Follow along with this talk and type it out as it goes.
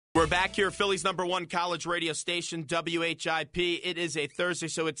We're back here, Philly's #1 college radio station, WHIP. It is a Thursday,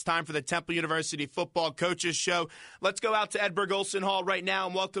 so it's time for the Temple University Football Coaches Show. Let's go out to Edberg Olson Hall right now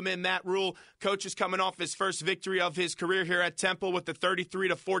and welcome in Matt Rhule. Coach is coming off his first victory of his career here at Temple with the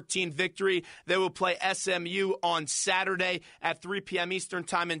 33-14 victory. They will play SMU on Saturday at 3 p.m. Eastern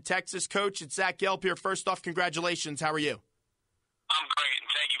time in Texas. Coach, it's Zach Gelb here. First off, congratulations. How are you? I'm great, and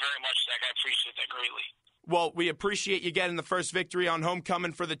thank you very much, Zach. I appreciate that greatly. Well, we appreciate you getting the first victory on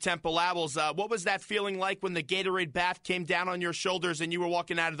homecoming for the Temple Owls. What was that feeling like when the Gatorade bath came down on your shoulders and you were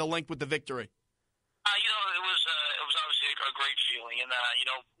walking out of the link with the victory? It was obviously a great feeling, and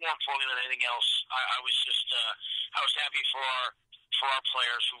more importantly than anything else, I was happy for our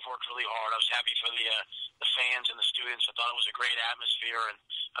players who've worked really hard. I was happy for the fans and the students. I thought it was a great atmosphere, and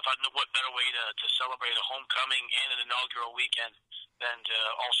I thought what better way to celebrate a homecoming and an inaugural weekend than to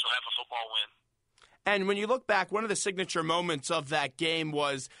also have a football win. And when you look back, one of the signature moments of that game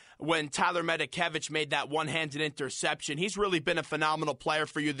was when Tyler Medikevich made that one-handed interception. He's really been a phenomenal player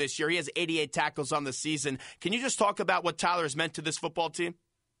for you this year. He has 88 tackles on the season. Can you just talk about what Tyler has meant to this football team?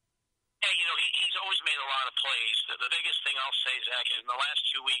 Yeah, he's always made a lot of plays. The biggest thing I'll say, Zach, is in the last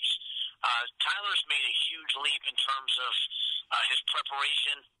 2 weeks, Tyler's made a huge leap in terms of his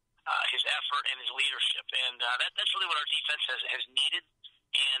preparation, his effort, and his leadership. And that's really what our defense has needed.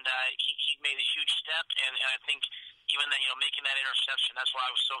 And he made a huge step, and I think even that, making that interception, that's why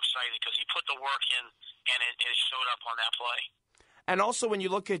I was so excited, because he put the work in, and it showed up on that play. And also, when you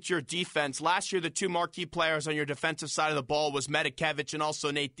look at your defense, last year the two marquee players on your defensive side of the ball was Medikevich and also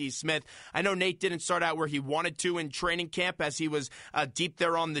Nate D. Smith. I know Nate didn't start out where he wanted to in training camp as he was deep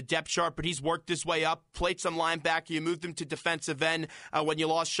there on the depth chart, but he's worked his way up, played some linebacker. You moved him to defensive end when you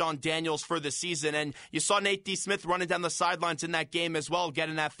lost Sean Daniels for the season. And you saw Nate D. Smith running down the sidelines in that game as well,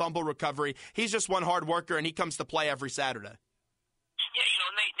 getting that fumble recovery. He's just one hard worker, and he comes to play every Saturday. Yeah,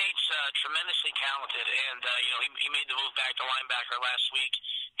 Nate's tremendously talented, and he made the move back to linebacker last week.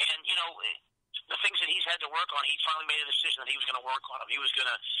 And the things that he's had to work on, he finally made a decision that he was going to work on them. He was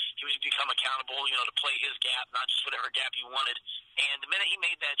become accountable, to play his gap, not just whatever gap he wanted. And the minute he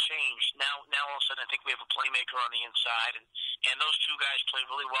made that change, now all of a sudden I think we have a playmaker on the inside, and those two guys played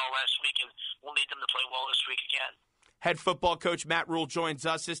really well last week, and we'll need them to play well this week again. Head football coach Matt Rhule joins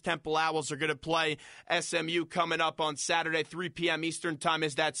us. His Temple Owls are going to play SMU coming up on Saturday, 3 p.m. Eastern time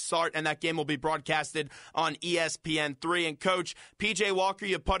is that start, and that game will be broadcasted on ESPN3. And, Coach, P.J. Walker,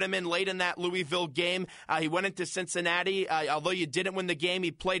 you put him in late in that Louisville game. He went into Cincinnati. Although you didn't win the game,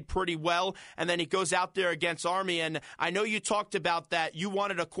 he played pretty well, and then he goes out there against Army. And I know you talked about that. You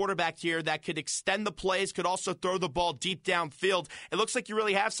wanted a quarterback here that could extend the plays, could also throw the ball deep downfield. It looks like you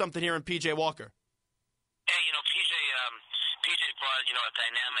really have something here in P.J. Walker. Yeah, PJ brought, a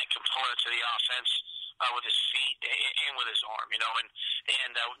dynamic component to the offense with his feet and with his arm, and with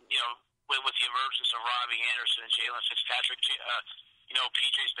the emergence of Robbie Anderson and Jalen Fitzpatrick,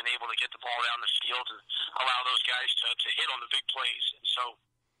 PJ's been able to get the ball down the field and allow those guys to hit on the big plays. And so,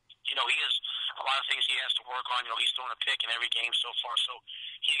 he has a lot of things he has to work on. He's thrown a pick in every game so far, so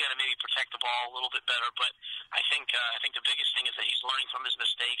he's got to maybe protect the ball a little bit better. But I think the biggest thing is that he's learning from his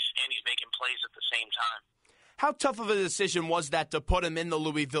mistakes and he's making plays at the same time. How tough of a decision was that to put him in the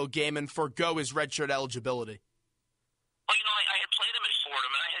Louisville game and forgo his redshirt eligibility? Well, I had played him at Fordham,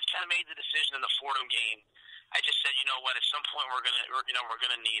 and I had kind of made the decision in the Fordham game. I just said, at some point we're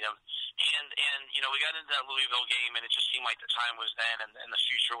gonna need him, and we got into that Louisville game, and it just seemed like the time was then, and the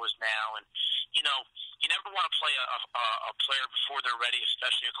future was now, and you never want to play a player before they're ready,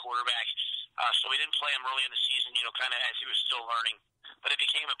 especially a quarterback. So we didn't play him early in the season, kind of as he was still learning. But it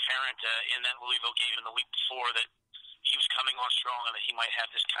became apparent in that Louisville game and the week before that he was coming on strong and that he might have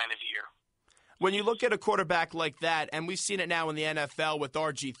this kind of year. When you look at a quarterback like that, and we've seen it now in the NFL with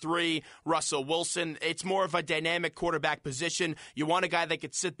RG3, Russell Wilson, it's more of a dynamic quarterback position. You want a guy that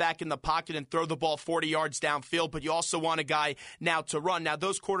could sit back in the pocket and throw the ball 40 yards downfield, but you also want a guy now to run. Now,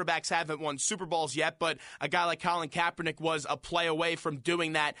 those quarterbacks haven't won Super Bowls yet, but a guy like Colin Kaepernick was a play away from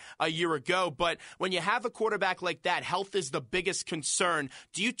doing that a year ago. But when you have a quarterback like that, health is the biggest concern.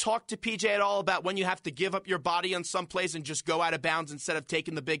 Do you talk to PJ at all about when you have to give up your body on some plays and just go out of bounds instead of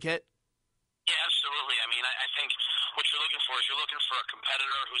taking the big hit? Yeah, absolutely. I mean, I think what you're looking for is you're looking for a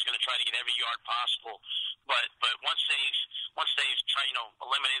competitor who's going to try to get every yard possible. But once they've tried,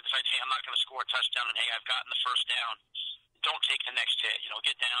 eliminated the fact, hey, I'm not going to score a touchdown, and hey, I've gotten the first down. don't take the next hit,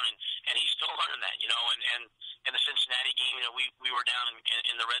 get down, and he's still learning that, and in the Cincinnati game, we were down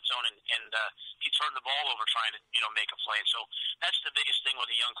in the red zone, and he turned the ball over trying to, make a play. And so that's the biggest thing with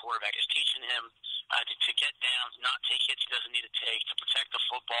a young quarterback is teaching him to get down, not take hits he doesn't need to take, to protect the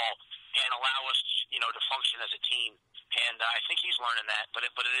football, and allow us, to function as a team. And I think he's learning that, but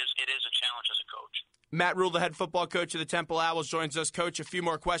it is a challenge as a coach. Matt Rhule, the head football coach of the Temple Owls, joins us. Coach, a few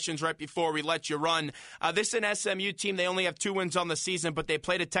more questions right before we let you run. This is an SMU team. They only have 2 wins on the season, but they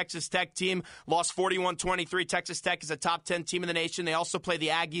played a Texas Tech team, lost 41-23. Texas Tech is a top 10 team in the nation. They also play the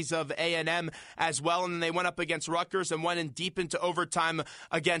Aggies of A&M as well, and then they went up against Rutgers and went in deep into overtime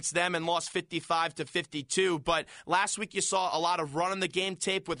against them and lost 55-52. But last week you saw a lot of run on the game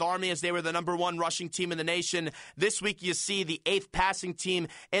tape with Army as they were the number 1 rushing team in the nation. This week you see the 8th passing team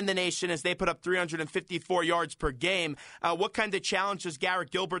in the nation as they put up 354 yards per game. What kind of challenge does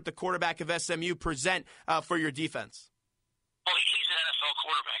Garrett Gilbert, the quarterback of SMU, present for your defense? Well, he's an NFL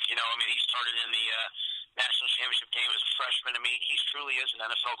quarterback. He started in the national championship game as a freshman. He truly is an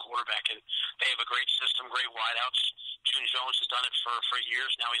NFL quarterback, and they have a great system, great wideouts. June Jones has done it for years.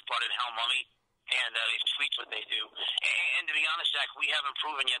 Now he's brought in Hal Mumme, and they've tweaked what they do. And to be honest, Zach, we haven't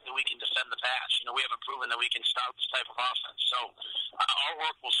proven yet that we can defend the pass. We haven't proven that we can stop this type of offense. So our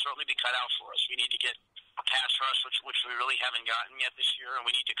work will certainly be cut out for us. We need to get a pass rush, which we really haven't gotten yet this year, and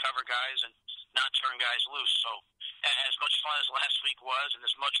we need to cover guys and not turn guys loose. So as much fun as last week was and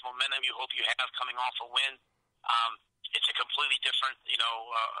as much momentum you hope you have coming off a win, it's a completely different,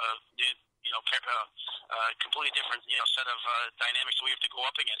 completely different, set of dynamics that we have to go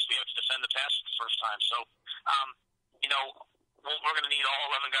up against. We have to defend the pass for the first time. So, we're going to need all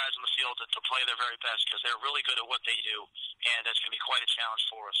 11 guys on the field to play their very best because they're really good at what they do, and it's going to be quite a challenge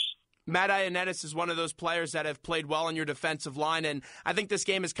for us. Matt Ioannidis is one of those players that have played well on your defensive line, and I think this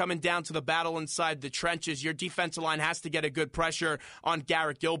game is coming down to the battle inside the trenches. Your defensive line has to get a good pressure on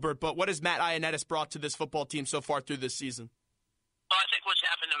Garrett Gilbert, but what has Matt Ioannidis brought to this football team so far through this season? Well, I think what's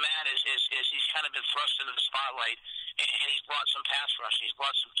happened to Matt is he's kind of been thrust into the spotlight, and he's brought some pass rush. He's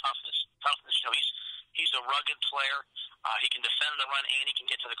brought some toughness. He's a rugged player. He can defend the run, and he can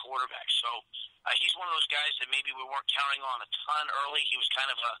get to the quarterback. So he's one of those guys that maybe we weren't counting on a ton early. He was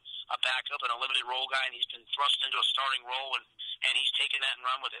kind of a backup and a limited role guy, and he's been thrust into a starting role, and he's taken that and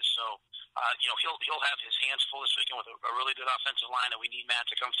run with it. So he'll have his hands full this weekend with a really good offensive line, and we need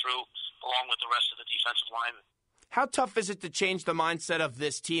Matt to come through along with the rest of the defensive linemen. How tough is it to change the mindset of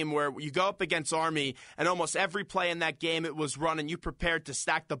this team where you go up against Army and almost every play in that game it was run and you prepared to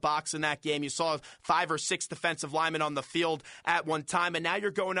stack the box in that game? You saw 5 or 6 defensive linemen on the field at one time, and now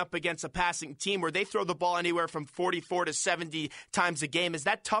you're going up against a passing team where they throw the ball anywhere from 44 to 70 times a game. Is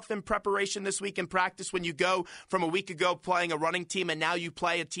that tough in preparation this week in practice when you go from a week ago playing a running team and now you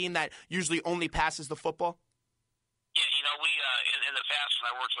play a team that usually only passes the football? Yeah, we in the past when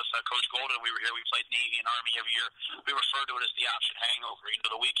I worked with Coach Golden, we were here. We played Navy and Army every year. We referred to it as the option hangover.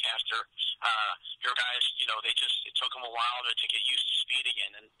 The week after, your guys, it took them a while to get used to speed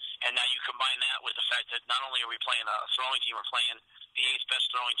again, and now you combine that with the fact that not only are we playing a throwing team, we're playing the 8th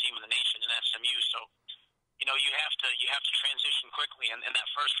best throwing team in the nation in SMU. So, you have to transition quickly, and that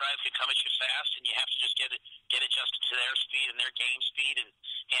first drive could come at you fast, and you have to just get adjusted to their speed and their game speed, and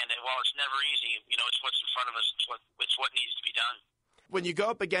while it's never easy, it's what's in front of us. It's what needs to be done. When you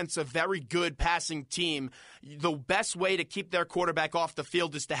go up against a very good passing team, the best way to keep their quarterback off the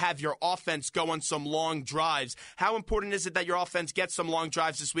field is to have your offense go on some long drives. How important is it that your offense gets some long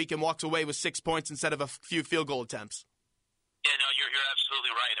drives this week and walks away with 6 points instead of a few field goal attempts? Yeah, no, you're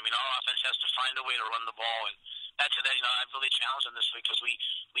absolutely right. Our offense has to find a way to run the ball, and that's it. I've really challenged them this week because we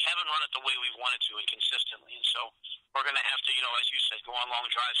haven't run it the way we've wanted to and consistently, and so we're going to have to, as you said, go on long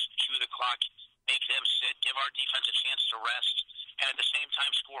drives, chew the clock, make them sit, give our defense a chance to rest, and at the same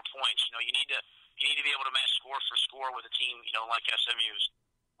time score points. You need to be able to match score for score with a team, like SMU's.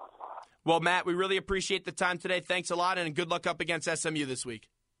 Well, Matt, we really appreciate the time today. Thanks a lot, and good luck up against SMU this week.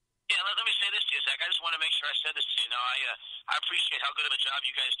 Yeah, let me say this to you, Zach. I just want to make sure I said this to you. I appreciate how good of a job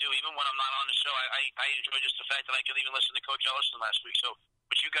you guys do. Even when I'm not on the show, I enjoy just the fact that I could even listen to Coach Ellison last week. So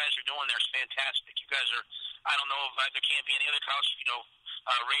what you guys are doing there is fantastic. You guys are, I don't know if there can't be any other college,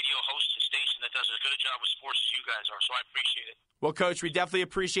 radio host and station that does as good a job with sports as you guys are. So I appreciate it. Well, Coach, we definitely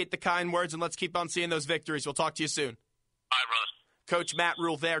appreciate the kind words, and let's keep on seeing those victories. We'll talk to you soon. All right, brother. Coach Matt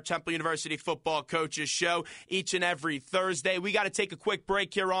Rhule there, Temple University Football Coaches Show each and every Thursday. We got to take a quick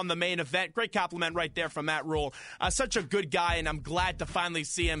break here on the main event. Great compliment right there from Matt Rhule. Such a good guy, and I'm glad to finally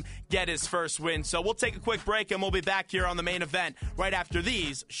see him get his first win. So we'll take a quick break, and we'll be back here on the main event right after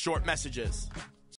these short messages.